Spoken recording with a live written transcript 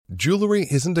Jewelry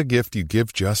isn't a gift you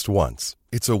give just once.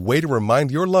 It's a way to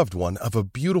remind your loved one of a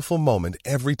beautiful moment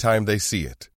every time they see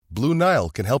it. Blue Nile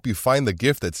can help you find the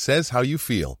gift that says how you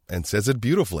feel and says it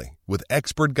beautifully, with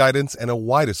expert guidance and a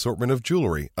wide assortment of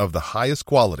jewelry of the highest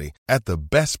quality at the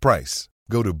best price.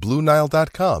 Go to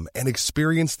BlueNile.com and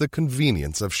experience the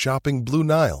convenience of shopping Blue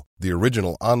Nile, the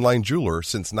original online jeweler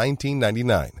since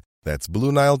 1999. That's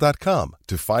BlueNile.com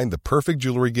to find the perfect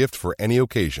jewelry gift for any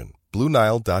occasion.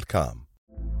 BlueNile.com.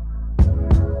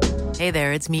 Hey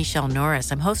there, it's Michelle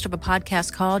Norris. I'm host of a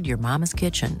podcast called Your Mama's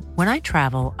Kitchen. When I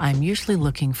travel, I'm usually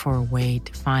looking for a way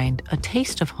to find a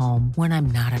taste of home when I'm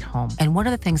not at home. And one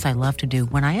of the things I love to do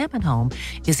when I am at home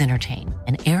is entertain.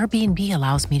 And Airbnb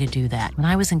allows me to do that. When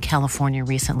I was in California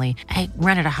recently, I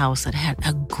rented a house that had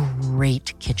a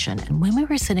great kitchen. And when we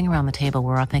were sitting around the table,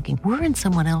 we're all thinking, we're in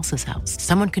someone else's house.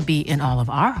 Someone could be in all of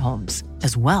our homes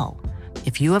as well.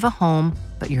 If you have a home,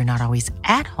 but you're not always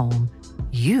at home,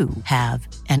 you have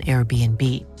an Airbnb.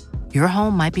 Your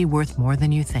home might be worth more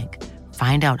than you think.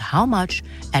 Find out how much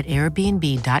at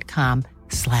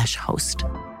airbnb.com/host.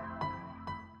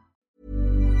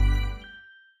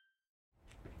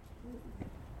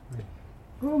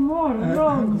 God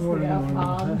morgon,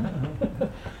 Stefan.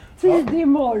 Tidig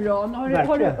morgon.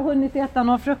 Har du hunnit äta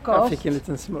någon frukost? Jag fick en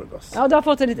liten smörgås. Ja, du har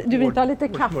fått en liten. Du vill inte ha lite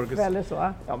kaffe smörgås. Eller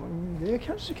så? Ja, men det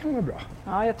kanske kan vara bra.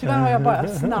 Ja, tyvärr har jag bara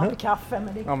snabb kaffe,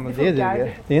 men det, men det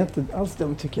funkar. Det är inte alls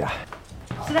dumt tycker jag.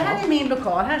 Så det här är min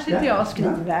lokal. Här sitter jag och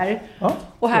skriver. Ja,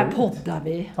 och här poddar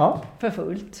vi för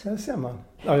fullt. Här ser man.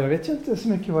 Ja, jag vet ju inte så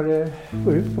mycket vad det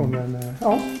går ut på, men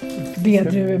ja.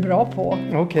 Det du är bra på.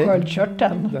 Okej.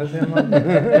 Sköldkörteln. Där ser man.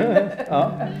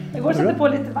 Ja. Det går att sätta på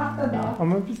lite vatten då. Ja,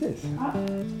 men precis. Ja.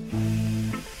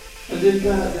 Det är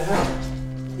det här.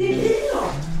 Det är Lino.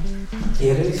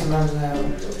 Är det liksom en...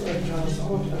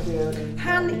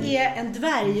 Han är en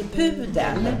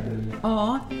dvärgpudel.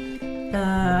 Ja.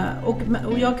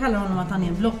 Och jag kallar honom att han är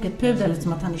en Blocket-pudel,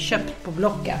 som att han är köpt på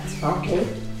Blocket. Okej.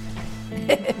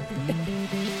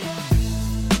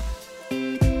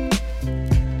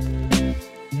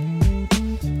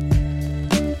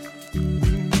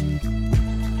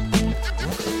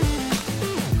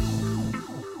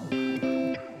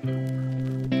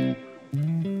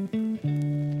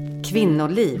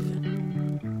 Kvinnoliv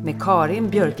med Karin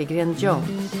Björkegren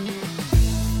Jones.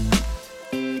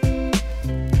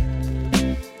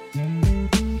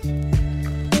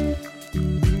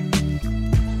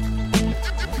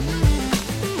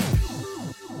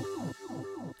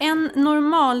 En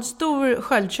normalstor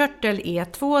sköldkörtel är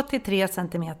 2-3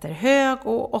 cm hög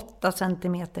och 8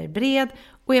 cm bred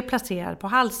och är placerad på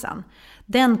halsen.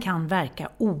 Den kan verka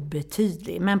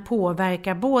obetydlig, men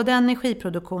påverkar både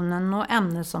energiproduktionen och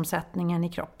ämnesomsättningen i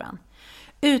kroppen.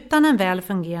 Utan en väl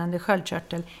fungerande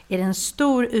sköldkörtel är det en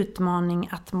stor utmaning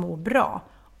att må bra.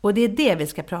 Och det är det vi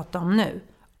ska prata om nu.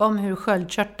 Om hur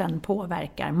sköldkörteln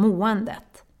påverkar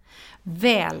måendet.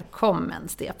 Välkommen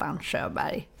Stefan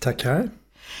Sjöberg. Tackar.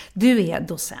 Du är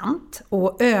docent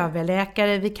och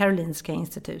överläkare vid Karolinska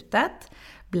institutet,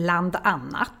 bland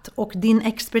annat. Och din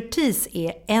expertis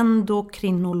är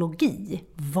endokrinologi.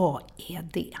 Vad är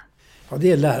det? Ja,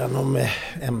 det är läran om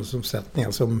ämnesomsättning,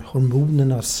 alltså om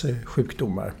hormonernas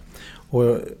sjukdomar.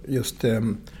 Och just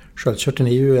sköldkörteln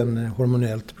är ju en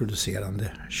hormonellt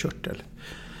producerande körtel.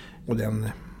 Och den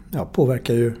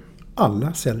påverkar ju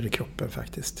alla celler i kroppen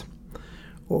faktiskt.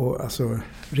 Och alltså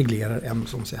reglerar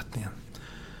ämnesomsättningen.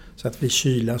 Så att vid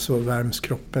kyla så värms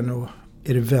kroppen, och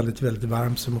är det väldigt, väldigt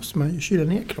varmt så måste man ju kyla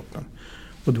ner kroppen.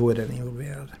 Och då är den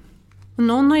involverad. Och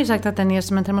någon har ju sagt att den är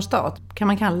som en termostat. Kan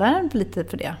man kalla den lite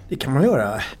för det? Det kan man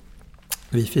göra.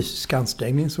 Vid fysisk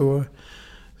ansträngning så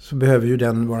behöver ju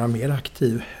den vara mer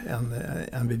aktiv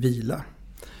än vid vila.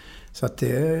 Så att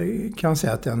det kan man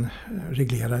säga att den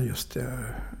reglerar just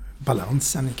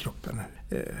balansen i kroppen.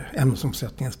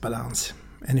 Ämnesomsättningens balans.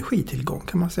 Energitillgång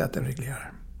kan man säga att den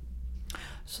reglerar.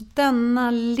 Så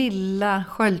denna lilla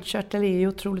sköldkörtel är ju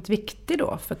otroligt viktig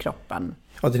då för kroppen.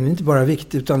 Ja, den är inte bara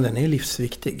viktig utan den är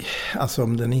livsviktig. Alltså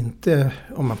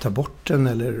om man tar bort den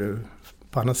eller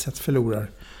på annat sätt förlorar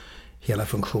hela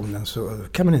funktionen så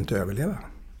kan man inte överleva.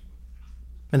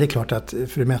 Men det är klart att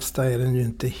för det mesta är den ju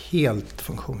inte helt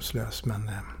funktionslös,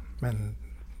 men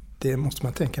det måste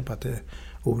man tänka på att det är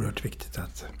oerhört viktigt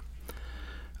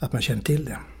att man känner till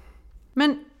det.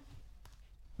 Men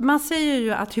man säger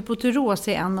ju att hypotyros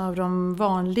är en av de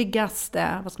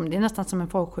vanligaste, det är nästan som en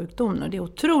folksjukdom, och det är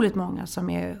otroligt många som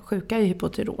är sjuka i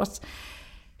hypotyros.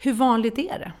 Hur vanligt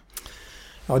är det?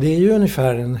 Ja, det är ju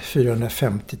ungefär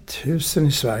 450 000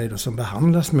 i Sverige då, som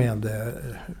behandlas med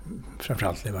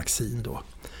framförallt Levaxin då.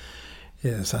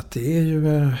 Så att det är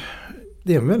ju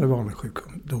det är en väldigt vanlig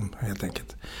sjukdom helt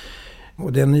enkelt.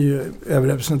 Och den är ju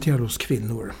överrepresenterad hos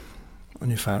kvinnor.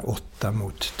 Ungefär 8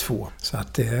 mot 2. Så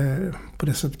att på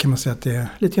det sättet kan man säga att det är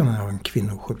lite grann av en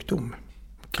kvinnosjukdom.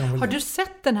 Har du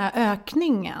sett den här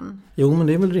ökningen? Jo, men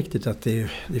det är väl riktigt att det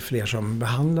är fler som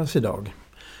behandlas idag.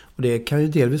 Och det kan ju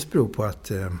delvis bero på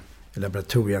att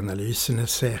laboratorieanalysen är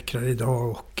säkrare idag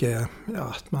och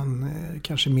att man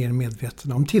kanske är mer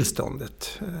medveten om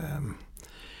tillståndet.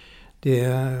 Det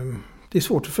är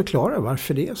svårt att förklara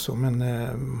varför det är så, men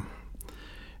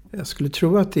jag skulle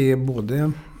tro att det är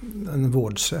både en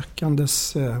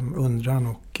vårdsökandes undran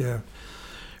och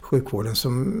sjukvården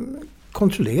som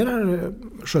kontrollerar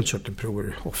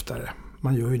sköldkörtelprover oftare.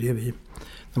 Man gör ju det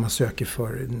när man söker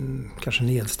för kanske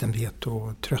nedstämdhet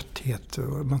och trötthet.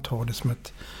 Och man tar det som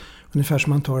ungefär som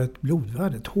man tar ett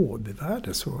blodvärde, ett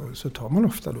HB-värde, så tar man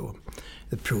ofta då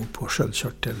ett prov på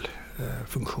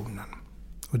sköldkörtelfunktionen.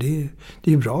 Och det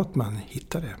är ju bra att man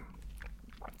hittar det.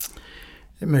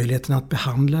 Möjligheten att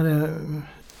behandla det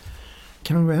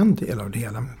kan vara en del av det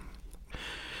hela.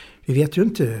 Vi vet ju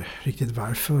inte riktigt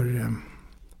varför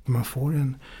man får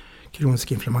en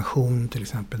kronisk inflammation till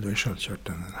exempel då i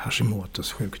sköldkörteln,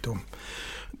 Hashimotos sjukdom.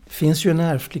 Det finns ju en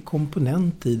ärftlig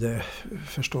komponent i det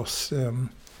förstås. Det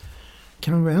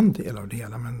kan vara en del av det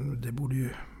hela, men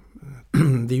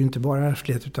det är ju inte bara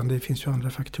ärftlighet utan det finns ju andra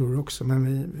faktorer också.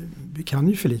 Men vi kan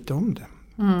ju för lite om det.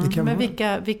 Men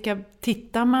vilka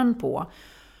tittar man på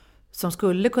som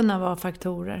skulle kunna vara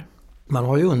faktorer? Man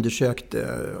har ju undersökt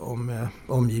om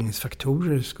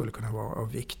omgivningsfaktorer skulle kunna vara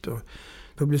av vikt. Och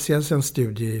publicerades en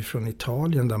studie från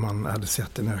Italien där man hade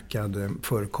sett en ökad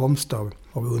förekomst av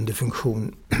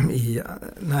underfunktion i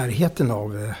närheten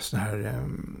av såna här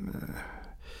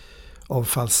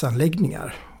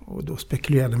avfallsanläggningar. Och då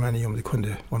spekulerade man i om det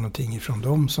kunde vara någonting ifrån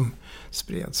dem som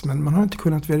spreds. Men man har inte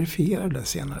kunnat verifiera det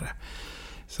senare.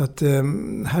 Så att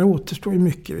här återstår ju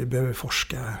mycket. Vi behöver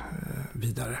forska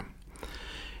vidare.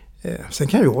 Sen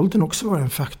kan ju åldern också vara en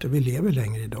faktor. Vi lever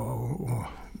längre idag och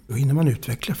då hinner man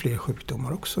utveckla fler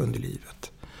sjukdomar också under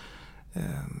livet.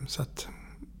 Så att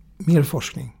mer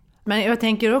forskning. Men jag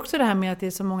tänker också det här med att det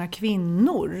är så många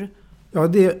kvinnor. Ja,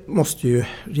 det måste ju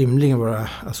rimligen vara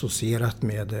associerat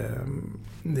med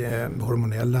det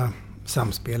hormonella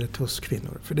samspelet hos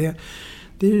kvinnor. För det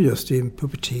är ju just i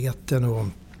puberteten och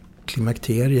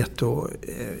klimakteriet och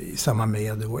i samband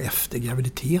med och efter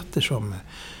graviditeter som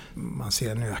man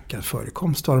ser en ökad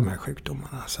förekomst av de här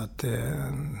sjukdomarna. Så att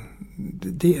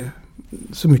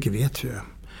så mycket vet vi.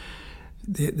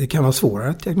 Det kan vara svårare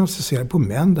att diagnostisera på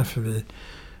män därför vi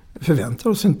förväntar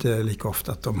oss inte lika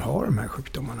ofta att de har de här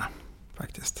sjukdomarna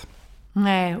faktiskt.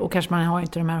 Nej, och kanske man har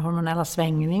inte de här hormonella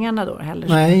svängningarna då heller.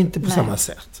 Nej, inte på samma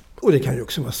sätt. Och det kan ju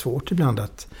också vara svårt ibland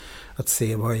att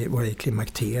se vad är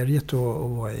klimakteriet och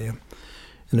vad är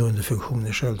en underfunktion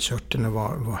i sköldkörteln och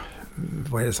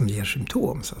vad är det som ger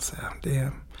symptom så att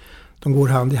säga. De går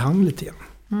hand i hand lite grann.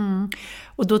 Mm.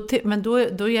 Och då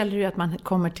gäller det ju att man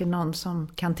kommer till någon som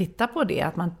kan titta på det.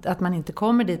 Att man inte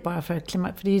kommer dit bara för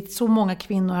det är så många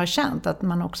kvinnor har känt att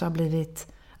man också har blivit,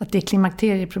 att det är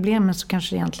klimakterieproblemen så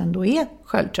kanske det egentligen då är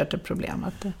sköldkörtelproblem.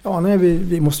 Ja, nej,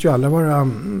 vi måste ju alla vara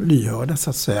lyhörda så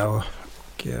att säga och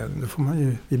då får man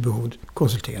ju vid behov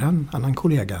konsultera en annan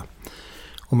kollega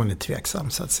om man är tveksam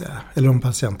så att säga. Eller om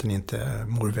patienten inte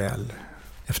mår väl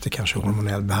efter kanske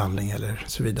hormonell behandling eller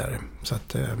så vidare. Så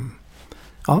att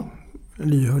ja,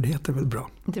 lyhördhet är väl bra.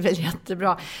 Det är väl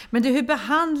jättebra. Men hur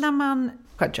behandlar man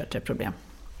sköldkörtelproblem?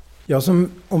 Ja,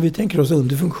 om vi tänker oss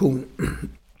underfunktion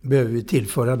behöver vi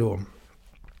tillföra då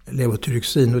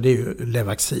levotyroxin och det är ju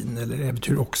Levaxin eller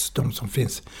Evotyrox, de som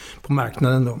finns på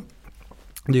marknaden då.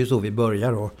 Det är ju så vi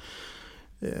börjar och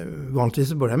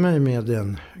vanligtvis börjar man med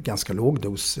en ganska låg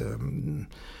dos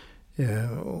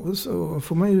och så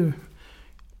får man ju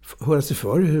höra sig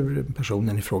för hur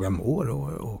personen i fråga mår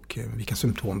och vilka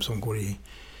symptom som går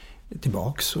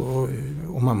tillbaks och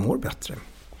om man mår bättre.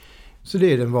 Så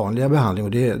det är den vanliga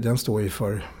behandlingen och den står ju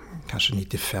för kanske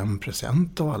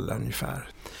 95% av alla ungefär.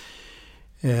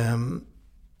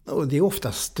 Och det är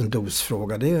oftast en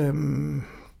dosfråga. Det är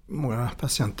många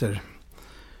patienter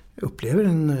upplever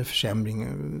en försämring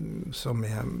som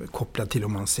är kopplad till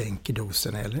om man sänker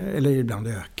dosen eller ibland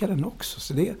ökar den också.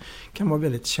 Så det kan vara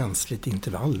väldigt känsligt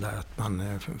intervall där att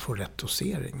man får rätt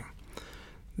dosering.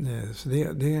 Så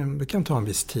det kan ta en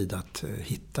viss tid att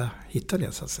hitta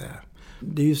det så att säga.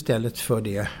 Det är ju istället för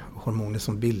det hormoner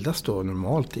som bildas då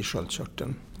normalt i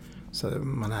sköldkörteln. Så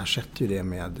man ersätter ju det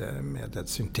med ett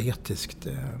syntetiskt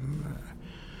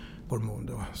hormon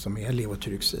då, som är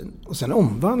levotyroxin. Och sen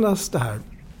omvandlas det här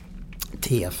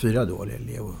T4 då, eller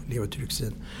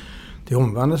levotyroxin, Det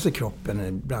omvandlas i kroppen,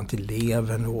 ibland i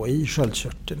levern och i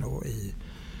sköldkörteln och i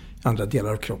andra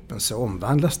delar av kroppen, så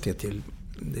omvandlas det till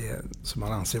det som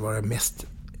man anser vara mest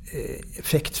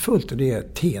effektfullt, och det är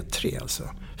T3, alltså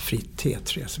fritt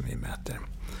T3 som vi mäter.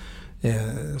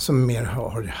 Som mer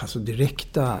har alltså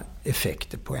direkta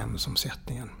effekter på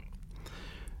ämnesomsättningen.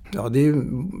 Ja, det är ju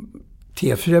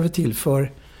T4 vi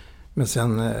tillför, men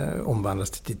sen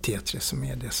omvandlas det till T3 som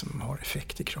är det som har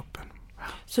effekt i kroppen.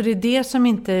 Så det är det som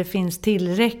inte finns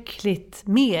tillräckligt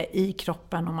med i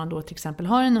kroppen om man då till exempel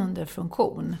har en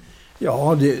underfunktion?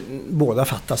 Ja, båda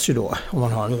fattas ju då om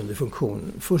man har en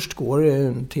underfunktion. Först går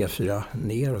T4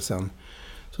 ner och sen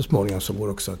så småningom så går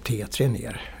också T3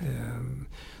 ner.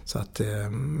 Så att,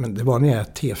 men det vanliga är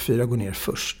att T4 går ner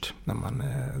först när man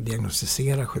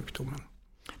diagnostiserar sjukdomen.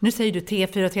 Nu säger du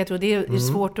T4 och T3 och det är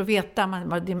svårt att veta.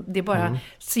 Det är bara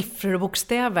siffror och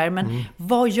bokstäver. Men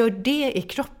vad gör det i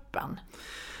kroppen?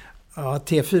 Ja,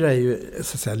 T4 är ju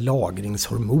så att säga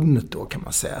lagringshormonet då, kan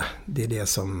man säga. Det är det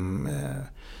som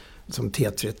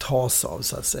T3 tas av,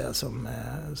 så att säga,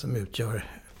 som utgör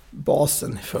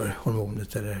basen för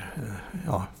hormonet, eller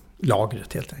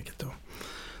lagret helt enkelt då.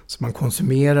 Så man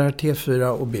konsumerar T4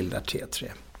 och bildar T3.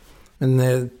 Men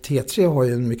T3 har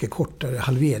ju en mycket kortare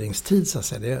halveringstid, så att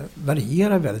säga. Det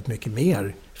varierar väldigt mycket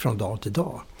mer från dag till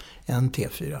dag än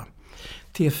T4.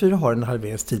 T4 har en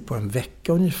halveringstid på en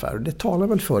vecka ungefär, och det talar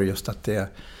väl för just att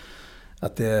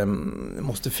det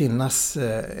måste finnas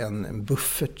en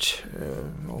buffert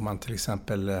om man till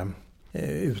exempel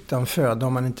utan föda,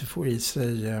 om man inte får i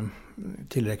sig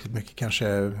tillräckligt mycket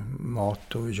kanske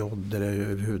mat och jod eller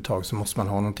överhuvudtaget, så måste man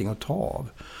ha någonting att ta av.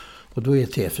 Och då är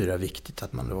T4 viktigt,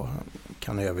 att man då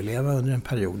kan överleva under en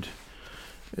period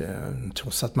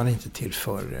trots att man inte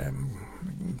tillför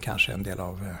kanske en del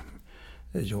av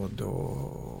jod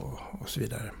och så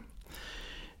vidare.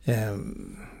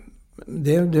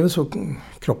 Det är väl så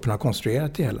kroppen har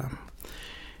konstruerat det hela.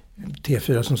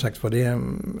 T4 som sagt var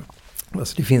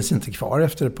det finns inte kvar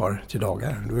efter ett par till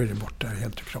dagar. Då är det borta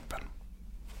helt ur kroppen.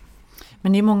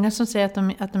 Men det är många som säger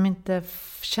att de inte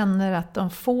känner att de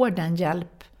får den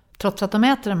hjälp trots att de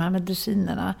äter de här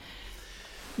medicinerna.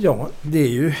 Ja, det är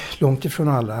ju långt ifrån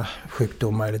alla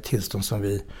sjukdomar eller tillstånd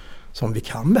som vi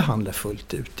kan behandla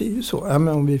fullt ut. Det är ju så. Ja,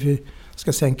 men om vi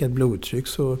ska sänka ett blodtryck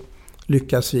så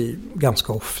lyckas vi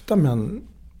ganska ofta, men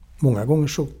många gånger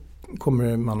så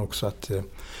kommer man också att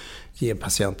ge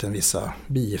patienten vissa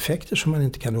bieffekter som man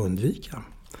inte kan undvika.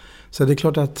 Så det är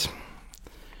klart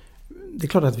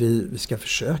att vi ska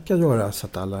försöka göra så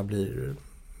att alla blir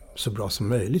så bra som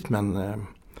möjligt, men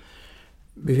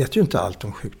vi vet ju inte allt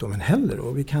om sjukdomen heller,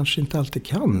 och vi kanske inte alltid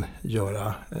kan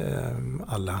göra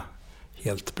alla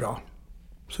helt bra.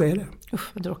 Så är det. Usch,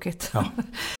 vad tråkigt. Ja.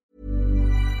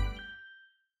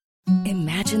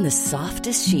 Imagine the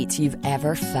softest sheets you've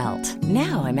ever felt.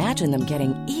 Now imagine them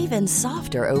getting even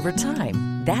softer over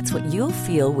time. That's what you'll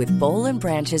feel with Boll &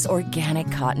 Branch's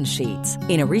organic cotton sheets.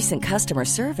 In a recent customer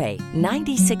survey,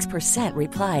 96%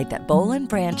 replied that Boll &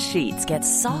 Branch sheets get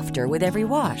softer with every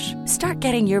wash. Start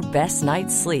getting your best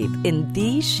night's sleep in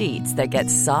these sheets that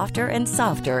get softer and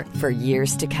softer for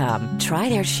years to come. Try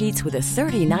their sheets with a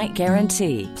 30-night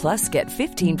guarantee. Plus, get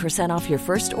 15% off your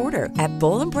first order at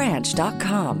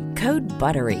bollandbranch.com. Code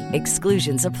BUTTERY.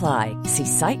 Exclusions apply. See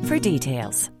site for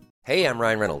details. Hey, I'm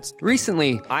Ryan Reynolds.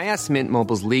 Recently, I asked Mint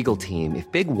Mobile's legal team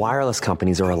if big wireless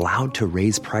companies are allowed to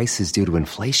raise prices due to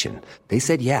inflation. They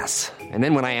said yes. And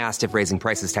then when I asked if raising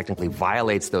prices technically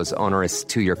violates those onerous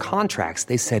two-year contracts,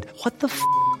 they said, "What the f***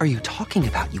 are you talking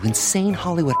about, you insane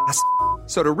Hollywood ass?"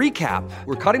 So to recap,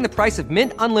 we're cutting the price of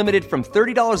Mint Unlimited from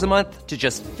 $30 a month to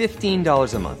just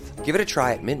 $15 a month. Give it a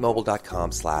try at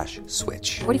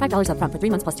mintmobile.com/switch. $45 up front for 3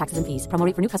 months plus taxes and fees. Promo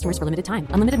rate for new customers for limited time.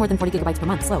 Unlimited more than 40 gigabytes per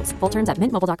month. Slows full terms at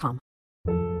mintmobile.com.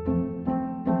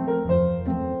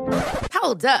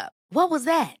 Hold up. What was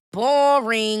that?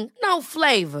 Boring. No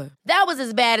flavor. That was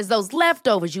as bad as those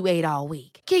leftovers you ate all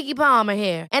week. Keke Palmer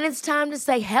here, and it's time to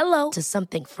say hello to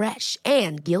something fresh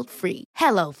and guilt-free.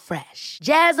 Hello Fresh.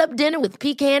 Jazz up dinner with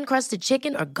pecan-crusted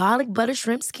chicken or garlic butter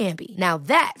shrimp scampi. Now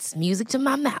that's music to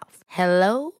my mouth.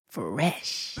 Hello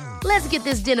Fresh. Let's get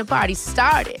this dinner party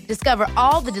started. Discover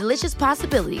all the delicious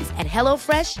possibilities at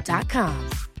hellofresh.com.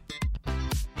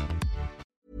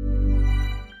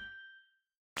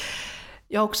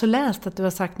 Jag har också läst att du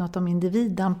har sagt något om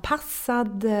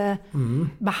individanpassad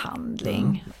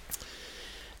behandling.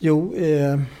 Jo,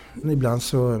 ibland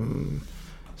så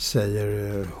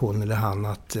säger hon eller han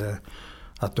att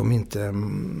de inte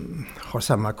har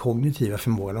samma kognitiva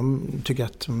förmåga. De tycker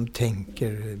att de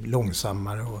tänker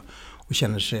långsammare och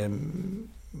känner sig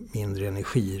mindre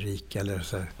energirika eller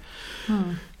så här.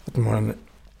 Att de har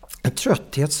En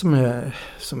trötthet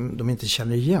som de inte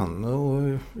känner igen.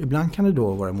 Och ibland kan det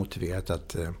då vara motiverat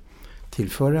att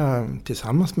tillföra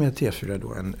tillsammans med T4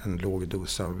 då en låg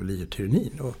dos av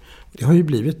liutyronin. Och det har ju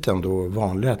blivit ändå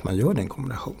vanligare att man gör den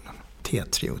kombinationen,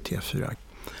 T3 och T4.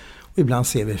 Och ibland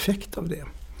ser vi effekt av det.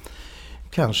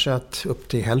 Kanske att upp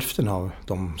till hälften av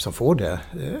de som får det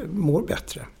mår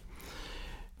bättre.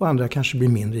 Och andra kanske blir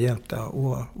mindre hjälpta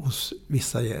och hos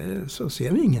vissa så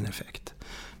ser vi ingen effekt.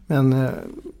 Men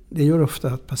det gör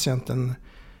ofta att patienten,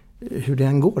 hur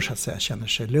den går så att säga, känner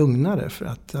sig lugnare. För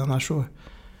att annars så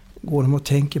går de och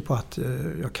tänker på att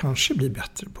jag kanske blir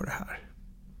bättre på det här.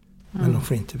 Men de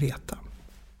får inte veta.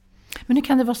 Men hur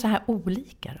kan det vara så här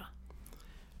olika då?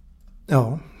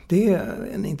 Ja, det är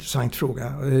en intressant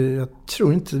fråga. Jag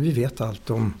tror inte vi vet allt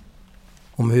om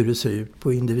hur det ser ut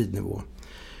på individnivå.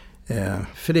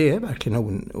 För det är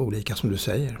verkligen olika som du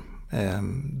säger.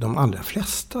 De allra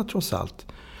flesta trots allt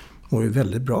mår ju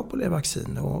väldigt bra på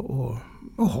Levaxin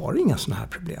och har inga sådana här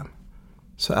problem.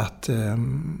 Så att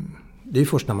det är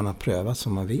först när man har prövat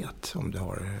som man vet om det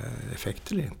har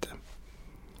effekt eller inte.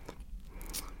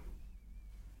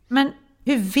 Men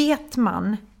hur vet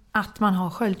man att man har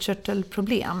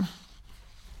sköldkörtelproblem?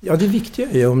 Ja, det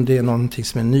viktiga är om det är någonting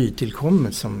som är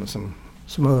nytillkommet som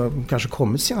har kanske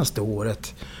kommit senaste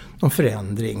året. Någon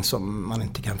förändring som man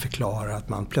inte kan förklara, att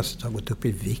man plötsligt har gått upp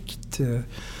i vikt.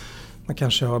 Man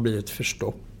kanske har blivit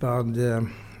förstoppad.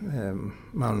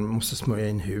 Man måste smörja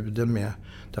in huden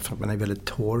därför att man är väldigt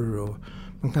torr. Och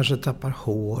man kanske tappar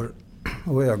hår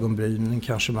och ögonbrynen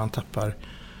kanske man tappar,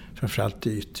 framförallt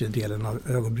i yttre delen av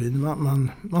ögonbrynen.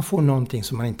 Man får någonting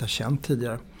som man inte har känt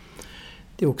tidigare.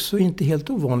 Det är också inte helt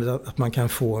ovanligt att man kan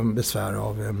få en besvär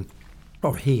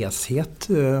av heshet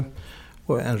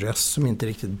och en röst som inte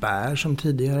riktigt bär som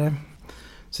tidigare.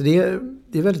 Så det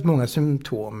är väldigt många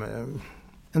symptom.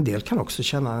 En del kan också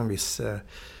känna en viss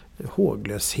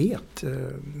håglöshet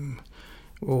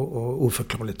och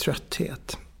oförklarlig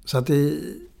trötthet. Så att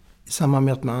i samband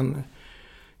med att man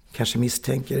kanske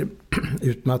misstänker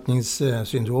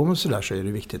utmattningssyndrom och sådär, så är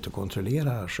det viktigt att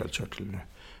kontrollera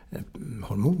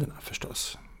sköldkörtelhormonerna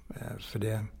förstås. För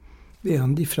det är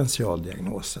en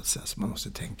differentialdiagnos så att säga, som man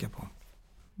måste tänka på.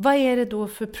 Vad är det då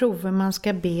för prover man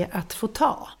ska be att få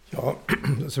ta? Ja,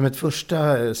 som ett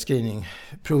första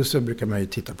screeningprov så brukar man ju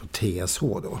titta på TSH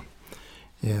då.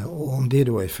 Och om det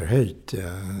då är förhöjt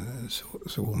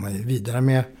så går man ju vidare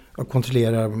med att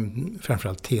kontrollera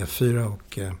framförallt T4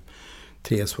 och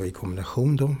TSH i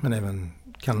kombination då. Men även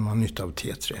kan man ha nytta av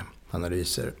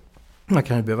T3-analyser. Man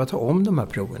kan ju behöva ta om de här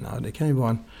proverna. Det kan ju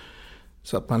vara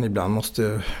så att man ibland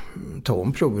måste ta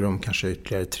om prover om kanske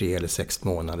ytterligare 3 eller 6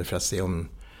 månader för att se om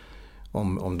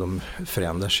de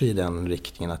förändrar sig i den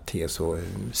riktningen att TSH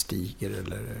stiger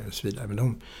eller så vidare. Men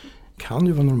de kan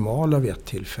ju vara normala vid ett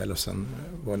tillfälle och sen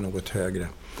vara något högre.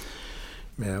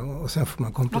 Och sen får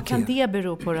man komplettera. Vad kan det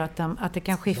bero på då, att det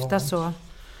kan skifta så?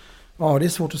 Ja, det är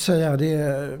svårt att säga.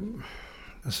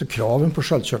 Alltså kraven på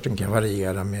sköldkörteln kan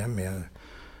variera med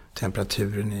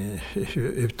temperaturen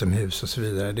utomhus och så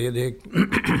vidare.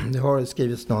 Det har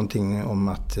skrivits någonting om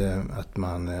att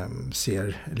man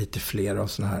ser lite fler av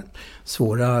såna här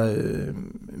svåra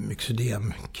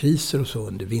myxödemkriser och så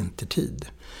under vintertid.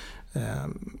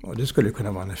 Och det skulle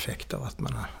kunna vara en effekt av att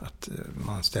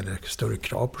man ställer större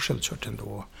krav på sköldkörteln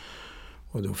då.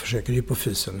 Och då försöker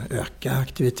hypofysen öka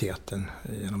aktiviteten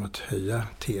genom att höja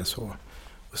TSH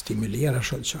och stimulera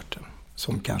sköldkörteln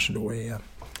som kanske då är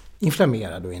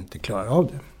inflammerad och inte klarar av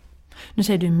det. Nu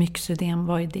säger du myxödem,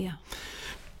 vad är det?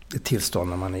 Ett tillstånd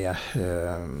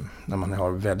när man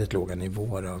har väldigt låga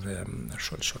nivåer av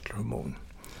sköldkörtelhormon.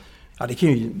 Ja, det kan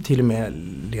ju till och med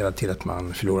leda till att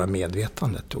man förlorar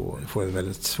medvetandet och får en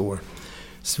väldigt svår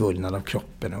svullnad av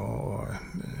kroppen och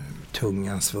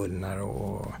tungan svullnar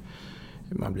och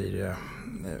man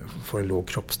får en låg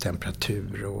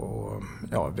kroppstemperatur och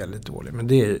ja, väldigt dålig. Men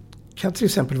det kan till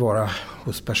exempel vara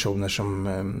hos personer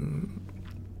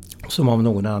som av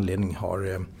någon anledning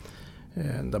har,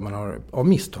 där man har av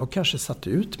misstag kanske satt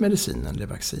ut medicinen eller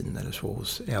vaccin eller så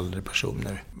hos äldre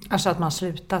personer. Alltså att man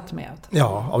slutat med?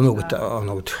 Ja, av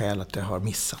något skäl att det har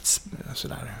missats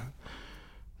sådär.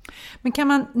 Men kan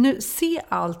man nu se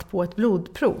allt på ett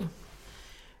blodprov?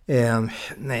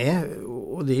 Nej,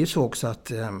 och det är ju så också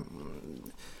att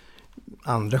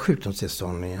andra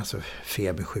sjukdomstillstånd, alltså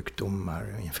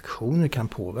febersjukdomar och infektioner kan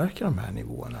påverka de här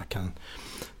nivåerna, kan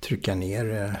trycka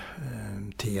ner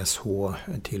TSH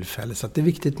tillfället. Så att det är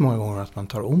viktigt många gånger att man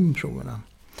tar om proverna.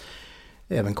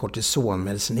 Även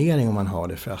kortisonmedicinering om man har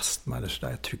det för astma eller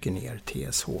sådär trycker ner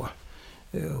TSH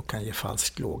och kan ge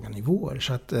falskt låga nivåer.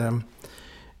 Så att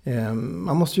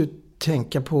man måste ju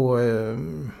tänka på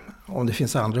om det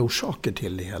finns andra orsaker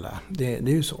till det hela. Det är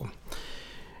ju så.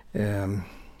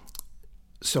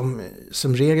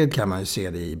 Som regel kan man ju se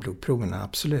det i blodproverna,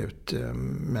 absolut.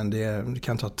 Men det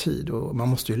kan ta tid och man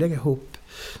måste ju lägga ihop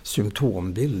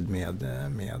symptombild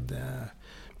med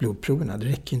blodproverna. Det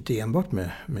räcker inte enbart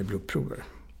med blodprover.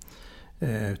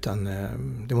 Utan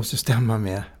det måste stämma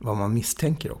med vad man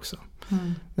misstänker också.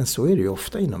 Men så är det ju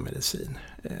ofta inom medicin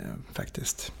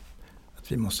faktiskt.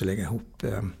 Att vi måste lägga ihop,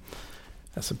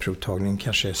 alltså provtagning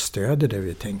kanske stöder det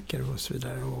vi tänker och så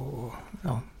vidare.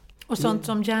 Och sånt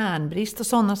som järnbrist och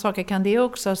sådana saker, kan det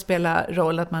också spela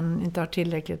roll att man inte har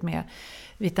tillräckligt med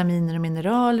vitaminer och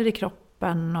mineraler i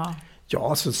kroppen? Ja,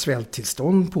 alltså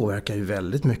svälttillstånd påverkar ju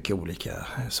väldigt mycket olika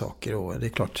saker. Och det är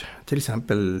klart, till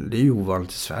exempel, det är ju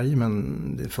ovanligt i Sverige,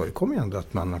 men det förekommer ju ändå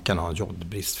att man kan ha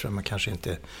jodbrist för att man kanske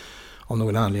inte av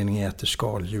någon anledning äter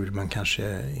skaldjur. Man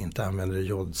kanske inte använder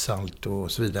jodsalt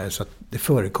och så vidare. Så att det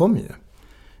förekommer ju.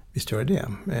 Visst gör det,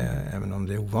 även om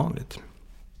det är ovanligt.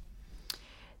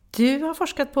 Du har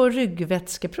forskat på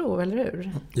ryggvätskeprov, eller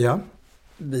hur? Ja,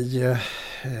 vi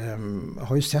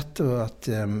har ju sett att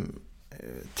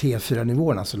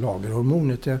T4-nivån, alltså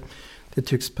lagerhormonet, det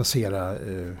tycks passera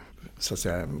så att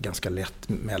säga, ganska lätt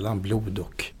mellan blod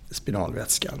och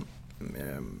spinalvätskan.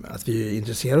 Att vi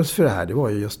intresserar oss för det här, det var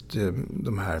ju just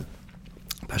de här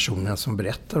personerna som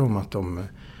berättar om att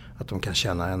de kan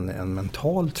känna en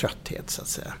mental trötthet, så att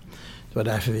säga. Det var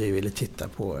därför vi ville titta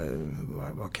på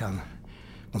vad kan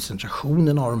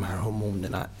koncentrationen av de här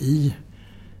hormonerna i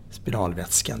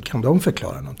spinalvätskan, kan de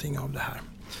förklara någonting av det här?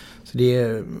 Så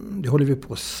det håller vi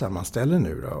på att sammanställa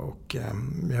nu då, och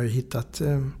vi har ju hittat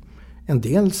en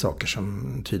del saker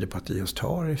som tyder på att det just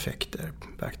har effekter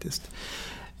faktiskt.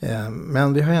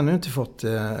 Men vi har ännu inte fått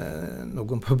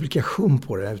någon publikation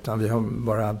på det, utan vi har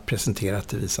bara presenterat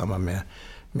det i samband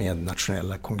med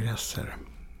nationella kongresser.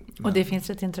 Och det finns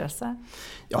ett intresse?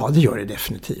 Ja, det gör det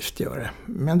definitivt. Det gör det.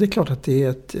 Men det är klart att det är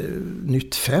ett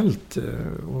nytt fält.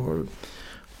 Och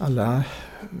alla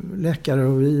läkare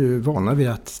och vi är ju vana vid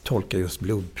att tolka just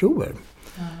blodprover.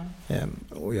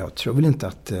 Och jag tror väl inte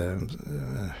att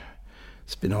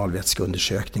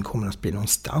spinalvätskeundersökning kommer att bli någon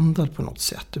standard på något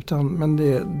sätt. Men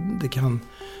det kan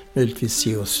möjligtvis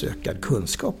ge oss ökad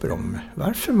kunskaper om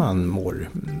varför man mår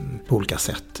på olika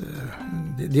sätt.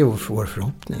 Det är vår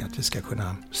förhoppning att vi ska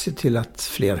kunna se till att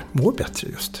fler mår bättre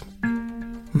just.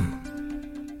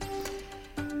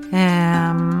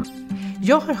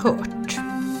 Jag har hört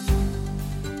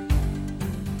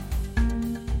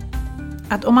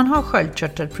att om man har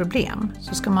sköldkörtelproblem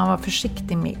så ska man vara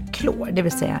försiktig med klor, det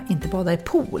vill säga inte bada i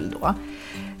pool då,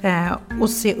 och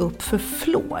se upp för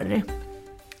fluor.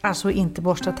 Alltså inte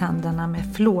borsta tänderna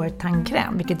med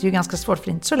fluortandkräm, vilket är ju ganska svårt för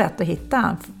det är inte så lätt att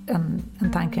hitta en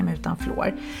tandkräm utan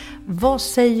fluor. Vad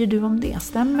säger du om det?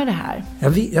 Stämmer det här?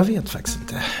 Jag vet faktiskt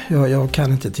inte. Jag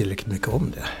kan inte tillräckligt mycket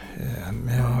om det.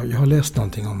 Men jag har läst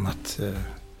någonting om att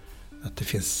det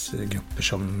finns grupper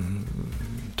som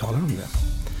talar om det.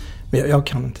 Men jag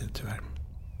kan inte tyvärr.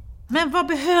 Men vad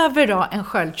behöver då en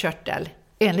sköldkörtel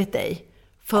enligt dig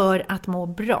för att må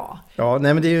bra? Ja,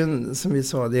 nej, men det är ju som vi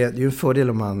sa, det är ju en fördel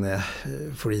om man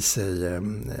får i sig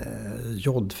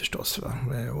jod förstås. Va?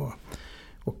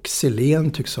 Och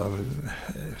selen tycks ha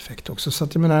effekt också. Så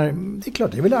att jag menar, det är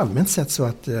klart, det är väl allmänt sett så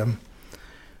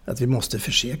att vi måste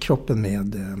förse kroppen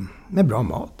med bra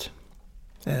mat.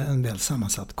 En väl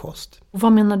sammansatt kost. Och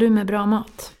vad menar du med bra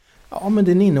mat? Ja, men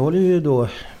den innehåller ju då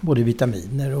både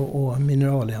vitaminer och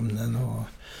mineralämnen och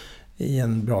i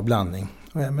en bra blandning.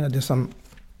 Och jag menar, det är som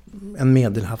en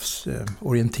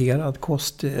medelhavsorienterad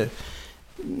kost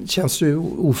känns ju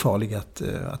ofarlig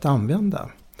att använda.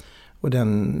 Och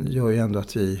den gör ju ändå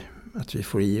att vi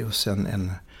får i oss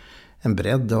en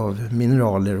bredd av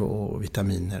mineraler och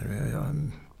vitaminer.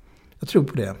 Jag tror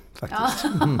på det faktiskt.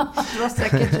 Ja, det var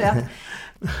säkert rätt.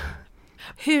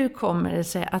 Hur kommer det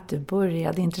sig att du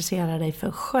började intressera dig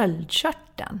för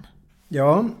sköldkörteln?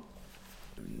 Ja,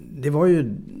 det var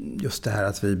ju just det här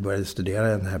att vi började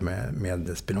studera det här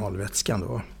med spinalvätskan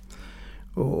då.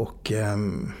 Och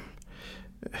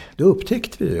då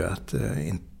upptäckte vi ju att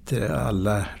inte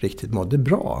alla riktigt mådde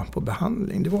bra på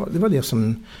behandling. Det var det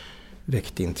som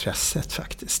väckte intresset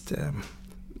faktiskt.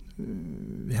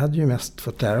 Vi hade ju mest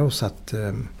fått lära oss att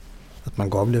man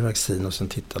gav vaccin och sen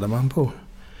tittade man på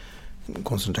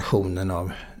koncentrationen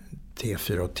av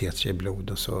T4 och T3 i blod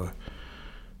och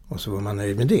så var man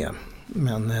nöjd med det.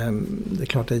 Men det är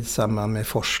klart att i samband med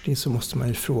forskning så måste man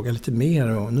ju fråga lite mer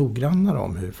och noggrannare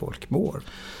om hur folk mår.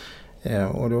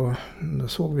 Och då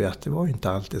såg vi att det var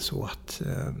inte alltid så att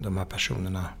de här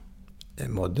personerna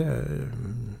mådde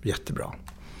jättebra.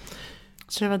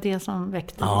 Så det var det som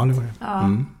väckte? Ja, det var det.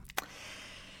 Ja.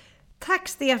 Tack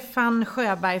Stefan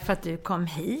Sjöberg för att du kom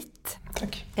hit.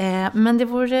 Tack. Men det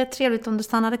vore trevligt om du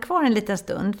stannade kvar en liten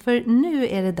stund, för nu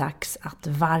är det dags att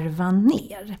varva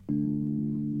ner.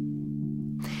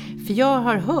 För jag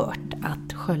har hört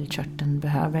att sköldkörteln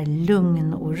behöver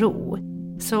lugn och ro.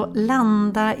 Så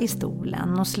landa i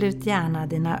stolen och slut gärna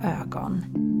dina ögon.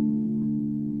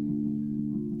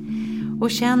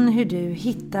 Och känn hur du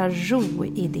hittar ro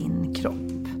i din kropp.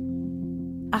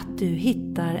 Att du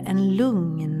hittar en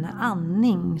lugn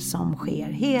andning som sker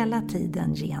hela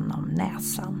tiden genom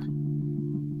näsan.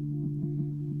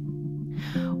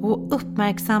 Och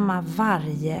uppmärksamma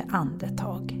varje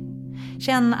andetag.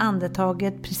 Känn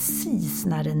andetaget precis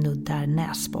när det nuddar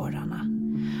näsborrarna.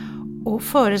 Och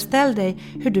föreställ dig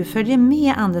hur du följer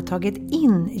med andetaget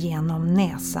in genom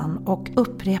näsan och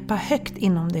upprepa högt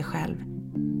inom dig själv.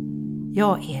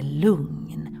 Jag är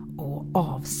lugn och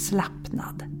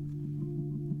avslappnad.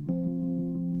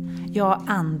 Jag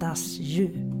andas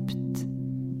djupt.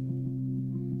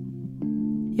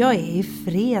 Jag är i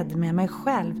fred med mig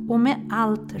själv och med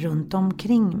allt runt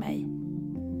omkring mig.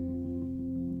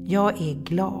 Jag är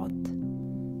glad.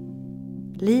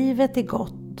 Livet är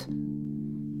gott.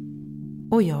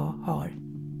 Och jag har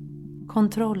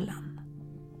kontrollen.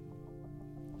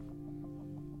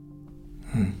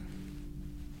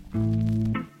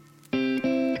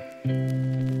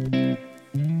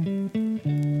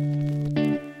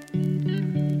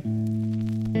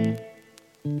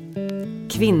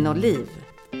 Kvinnoliv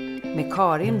med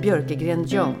Karin Björkegren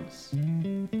Jones.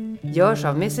 Görs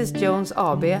av Mrs Jones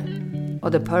AB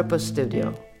och The Purpose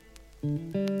Studio.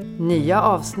 Nya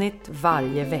avsnitt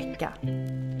varje vecka.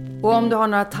 Och om du har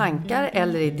några tankar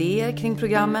eller idéer kring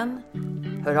programmen,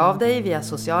 hör av dig via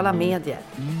sociala medier.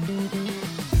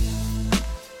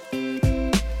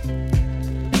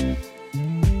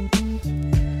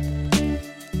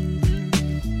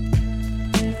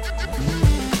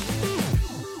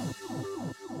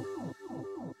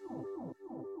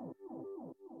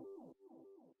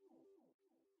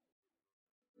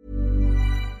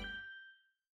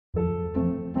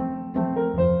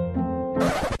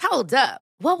 Hold up.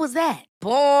 What was that?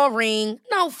 Boring.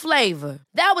 No flavor.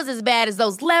 That was as bad as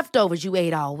those leftovers you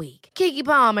ate all week. Keke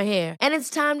Palmer here, and it's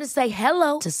time to say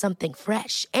hello to something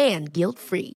fresh and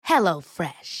guilt-free. Hello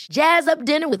Fresh. Jazz up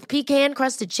dinner with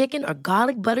pecan-crusted chicken or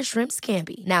garlic butter shrimp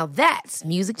scampi. Now that's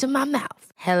music to my mouth.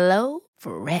 Hello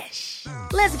Fresh.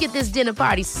 Let's get this dinner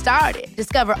party started.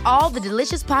 Discover all the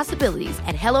delicious possibilities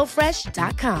at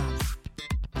HelloFresh.com.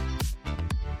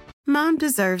 Mom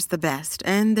deserves the best,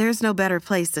 and there's no better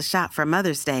place to shop for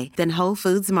Mother's Day than Whole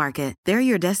Foods Market. They're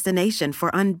your destination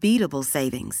for unbeatable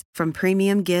savings, from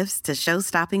premium gifts to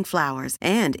show-stopping flowers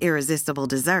and irresistible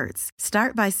desserts.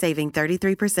 Start by saving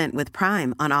 33% with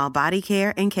Prime on all body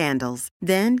care and candles.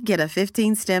 Then get a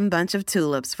 15-stem bunch of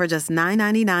tulips for just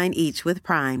 $9.99 each with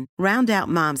Prime. Round out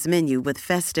Mom's menu with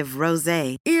festive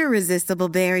rosé, irresistible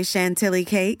berry chantilly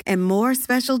cake, and more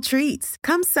special treats.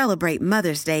 Come celebrate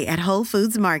Mother's Day at Whole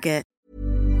Foods Market.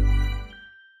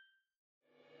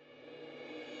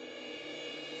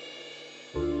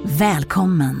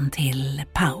 Välkommen till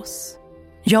paus.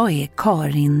 Jag är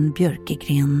Karin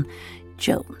Björkegren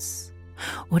Jones.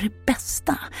 Och det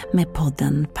bästa med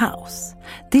podden Paus,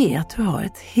 det är att du har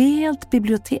ett helt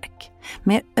bibliotek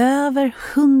med över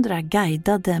 100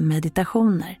 guidade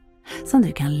meditationer som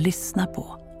du kan lyssna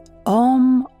på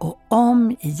om och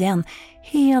om igen,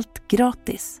 helt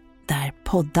gratis, där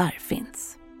poddar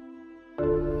finns.